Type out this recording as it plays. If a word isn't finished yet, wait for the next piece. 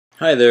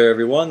Hi there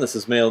everyone, this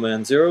is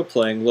Mailman Zero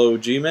playing Low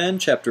G-Man,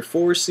 Chapter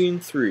 4, Scene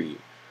 3,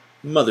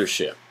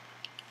 Mothership.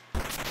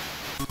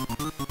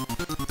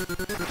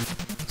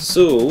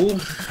 So,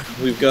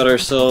 we've got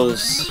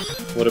ourselves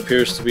what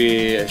appears to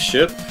be a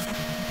ship.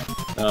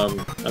 I'm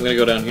gonna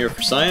go down here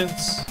for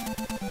science,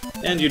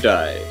 and you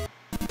die.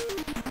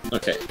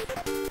 Okay.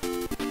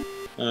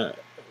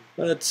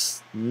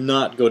 Let's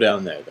not go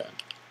down there then.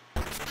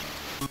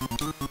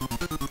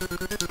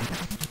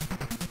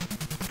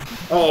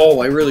 Oh,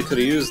 I really could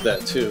have used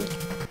that too.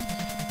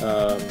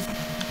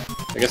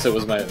 I guess it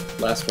was my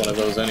last one of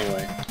those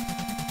anyway.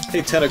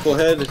 Hey, Tentacle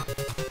Head.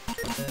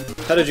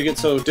 How did you get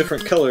so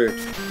different colored?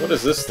 What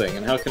is this thing,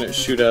 and how can it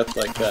shoot out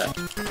like that?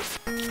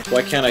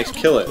 Why can't I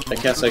kill it? I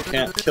guess I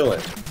can't kill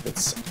it.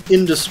 It's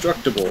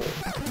indestructible.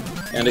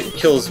 And it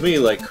kills me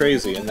like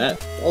crazy, and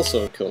that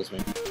also kills me.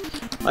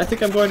 I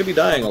think I'm going to be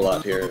dying a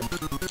lot here.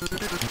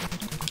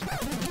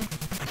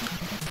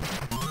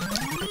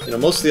 You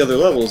know, most of the other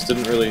levels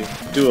didn't really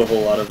do a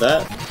whole lot of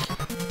that.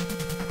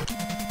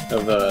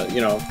 Of,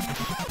 you know,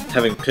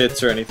 having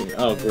pits or anything.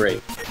 Oh,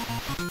 great.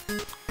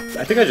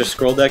 I think I just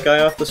scrolled that guy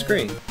off the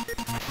screen.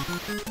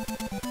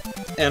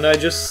 And I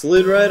just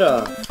slid right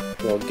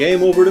off. Well,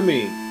 game over to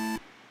me.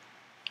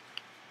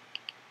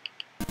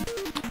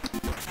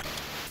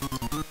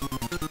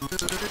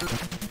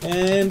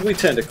 And we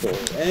tentacle.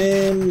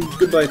 And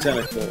goodbye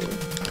tentacle.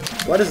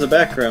 Why does the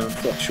background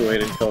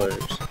fluctuate in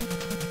colors?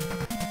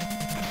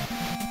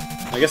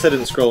 I guess I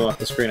didn't scroll him off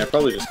the screen. I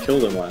probably just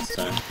killed him last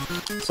time.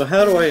 So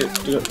how do I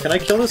do it? Can I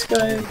kill this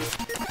guy?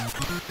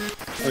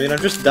 I mean, I'm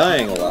just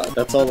dying a lot.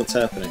 That's all that's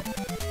happening.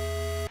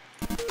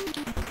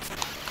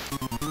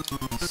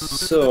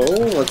 So,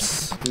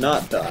 let's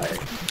not die.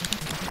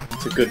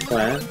 It's a good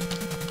plan.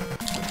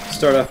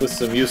 Start off with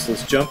some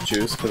useless jump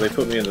juice, because they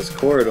put me in this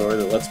corridor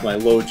that lets my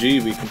low G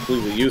be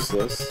completely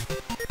useless.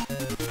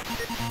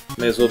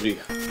 May as well be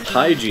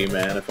high G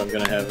man if I'm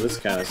gonna have this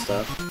kind of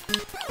stuff.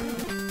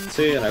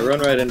 See, and I run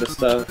right into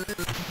stuff,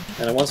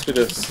 and it wants me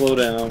to slow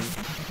down.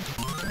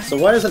 So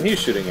why isn't he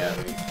shooting at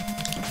me?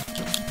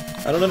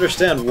 I don't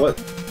understand what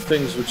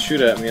things would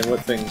shoot at me and what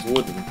things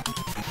wouldn't.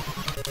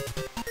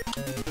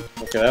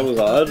 Okay, that was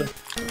odd.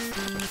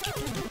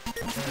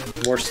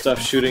 More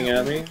stuff shooting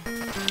at me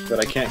that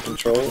I can't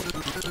control.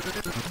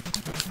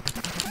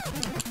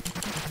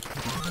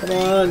 Come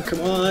on,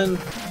 come on!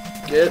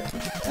 Get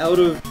out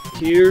of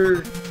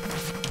here!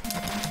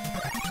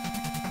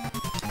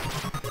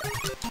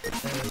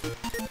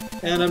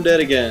 And I'm dead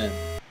again.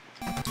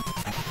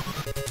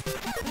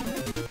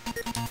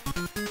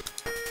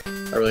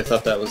 I really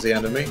thought that was the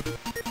end of me.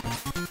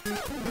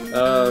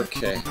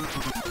 Okay.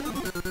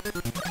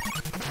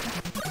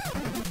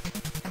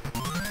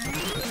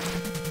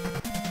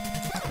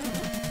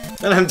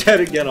 And I'm dead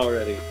again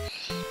already.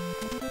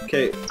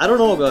 Okay, I don't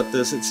know about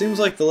this. It seems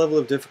like the level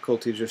of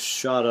difficulty just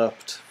shot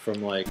up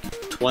from like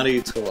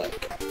 20 to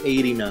like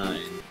 89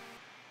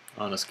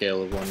 on a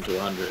scale of 1 to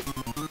 100.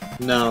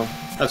 No,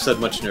 I've said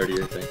much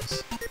nerdier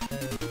things.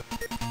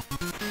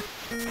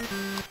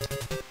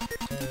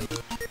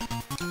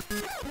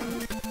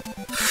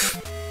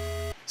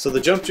 So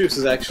the jump juice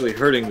is actually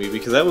hurting me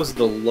because that was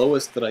the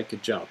lowest that I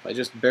could jump. I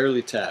just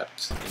barely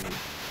tapped.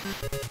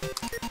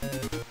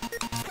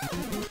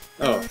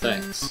 Oh,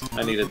 thanks.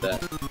 I needed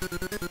that.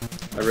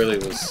 I really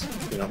was,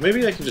 you know,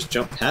 maybe I can just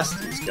jump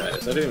past these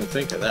guys. I didn't even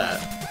think of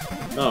that.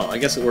 Oh, I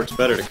guess it works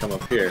better to come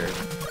up here.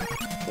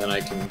 Then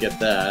I can get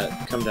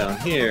that, come down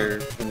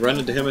here, and run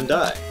into him and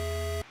die.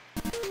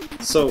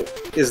 So,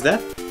 is that...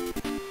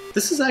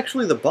 This is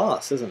actually the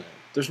boss, isn't it?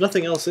 There's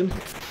nothing else in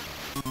here.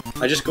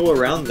 I just go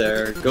around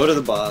there, go to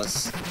the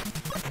boss,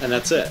 and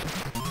that's it.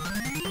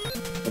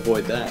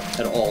 Avoid that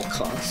at all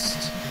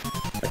costs.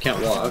 I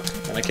can't walk,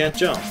 and I can't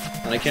jump,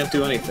 and I can't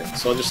do anything,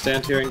 so I'll just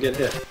stand here and get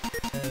hit.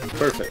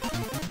 Perfect.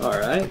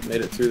 Alright,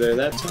 made it through there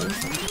that time.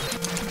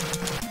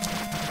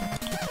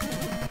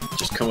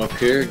 Just come up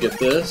here, get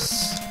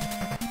this.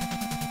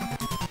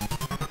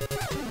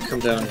 Come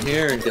down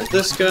here and get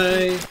this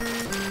guy,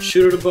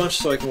 shoot it a bunch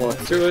so I can walk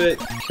through it,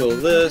 kill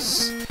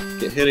this,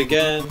 get hit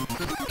again,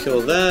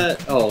 kill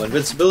that. Oh,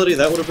 invincibility,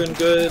 that would have been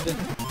good.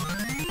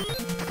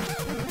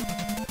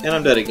 And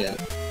I'm dead again.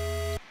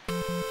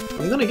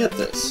 I'm gonna get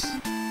this.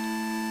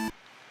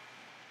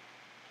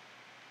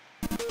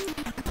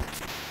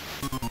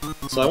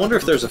 So I wonder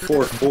if there's a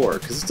 4-4,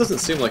 because this doesn't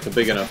seem like a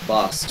big enough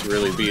boss to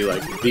really be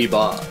like the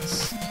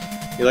boss.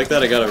 You like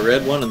that? I got a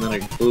red one and then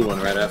a blue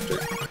one right after.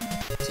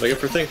 That's what I get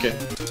for thinking.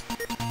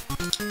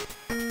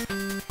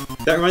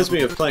 That reminds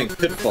me of playing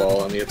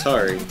Pitfall on the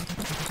Atari.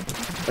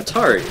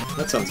 Atari?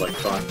 That sounds like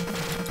fun.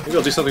 Maybe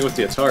I'll do something with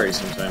the Atari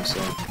sometime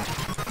soon.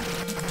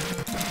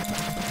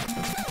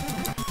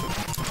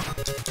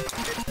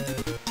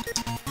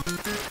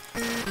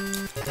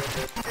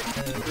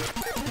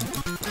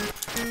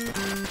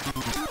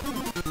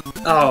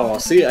 Oh,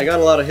 see, I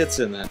got a lot of hits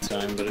in that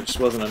time, but it just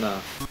wasn't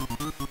enough.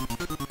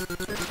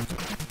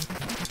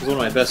 It was one of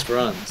my best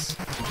runs.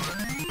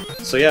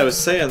 So yeah, I was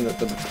saying that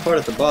the part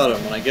at the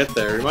bottom, when I get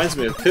there, it reminds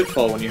me of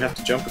Pitfall when you have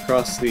to jump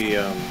across the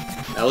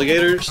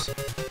alligators.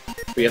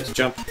 But but you have to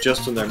jump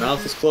just when their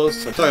mouth is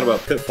closed. I'm talking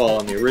about Pitfall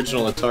on the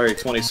original Atari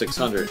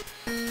 2600.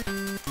 You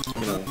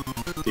know,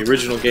 the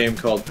original game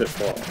called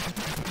Pitfall.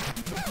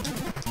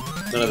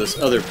 None of this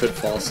other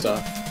Pitfall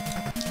stuff.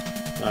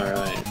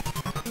 Alright.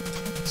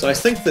 So I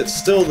think that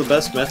still the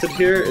best method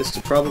here is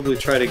to probably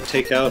try to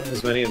take out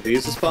as many of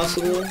these as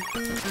possible.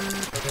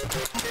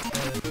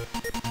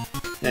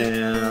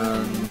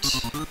 And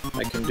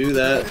I can do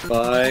that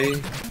by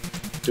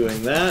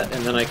doing that,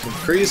 and then I can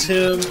freeze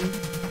him,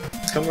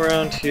 come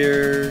around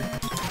here,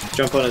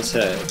 jump on his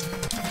head,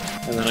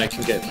 and then I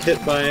can get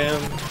hit by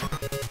him.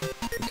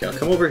 Okay, I'll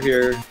come over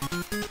here.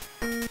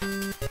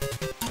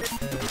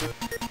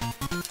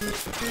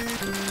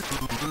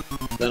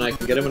 Then I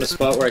can get him in a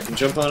spot where I can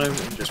jump on him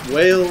and just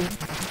wail.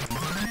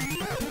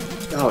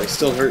 Oh, he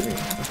still hurt me.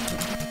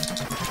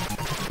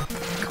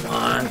 Come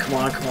on, come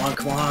on, come on,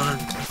 come on.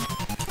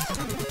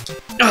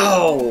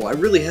 Oh, I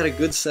really had a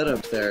good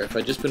setup there if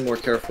I'd just been more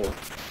careful.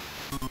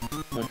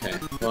 Okay,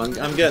 well,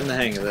 I'm getting the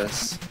hang of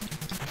this.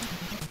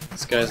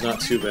 This guy's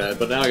not too bad,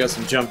 but now I got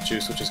some jump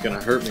juice, which is going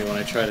to hurt me when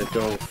I try to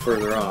go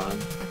further on.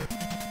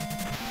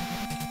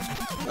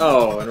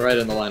 Oh, and right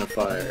in the line of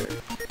fire.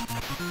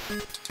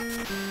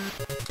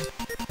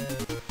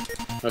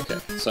 Okay,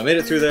 so I made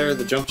it through there.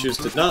 The jump juice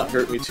did not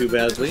hurt me too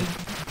badly.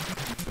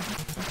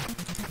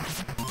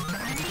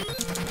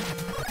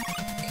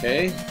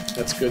 Okay,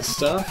 that's good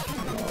stuff.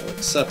 I'll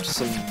accept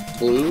some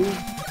blue.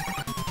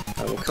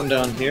 I will come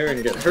down here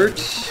and get hurt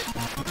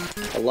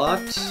a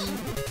lot.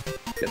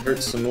 Get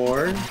hurt some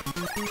more.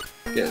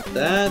 Get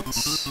that.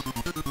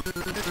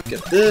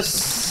 Get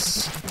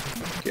this.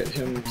 Get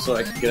him so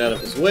I can get out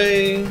of his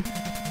way. And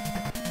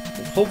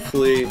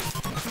hopefully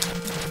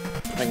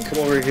I can come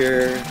over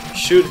here,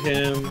 shoot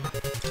him,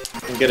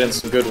 and get in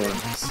some good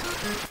ones.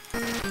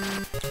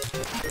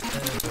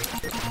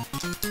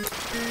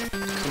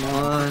 Come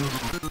on.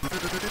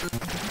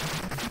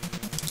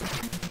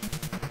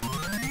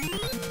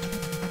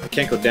 I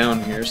can't go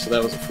down here, so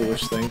that was a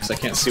foolish thing, because I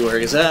can't see where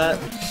he's at.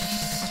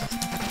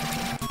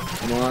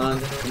 Come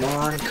on, come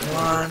on, come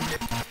on.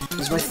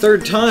 This is my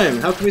third time.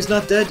 How come he's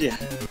not dead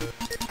yet?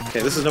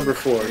 Okay, this is number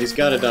 4. He's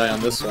got to die on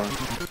this one.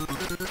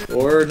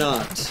 Or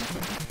not.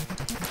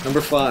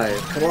 Number 5.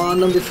 Come on,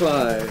 number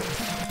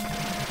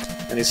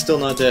 5. And he's still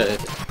not dead.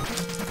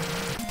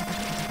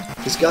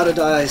 He's got to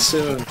die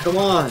soon. Come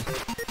on.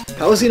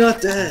 How is he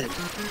not dead?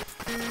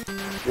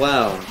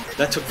 Wow,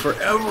 that took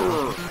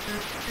forever.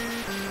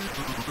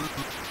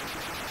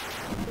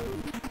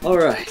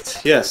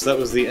 Alright, yes, that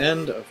was the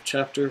end of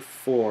Chapter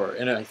 4,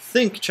 and I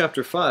think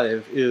Chapter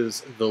 5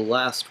 is the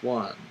last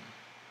one.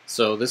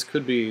 So this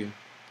could be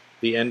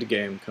the end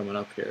game coming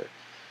up here.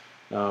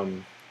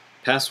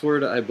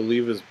 Password, I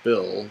believe, is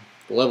Bill.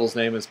 The level's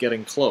name is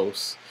Getting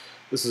Close.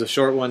 This is a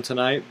short one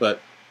tonight,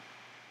 but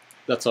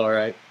that's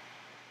alright.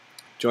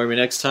 Join me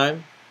next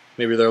time.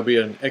 Maybe there'll be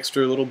an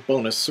extra little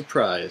bonus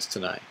surprise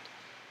tonight.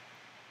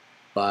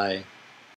 Bye.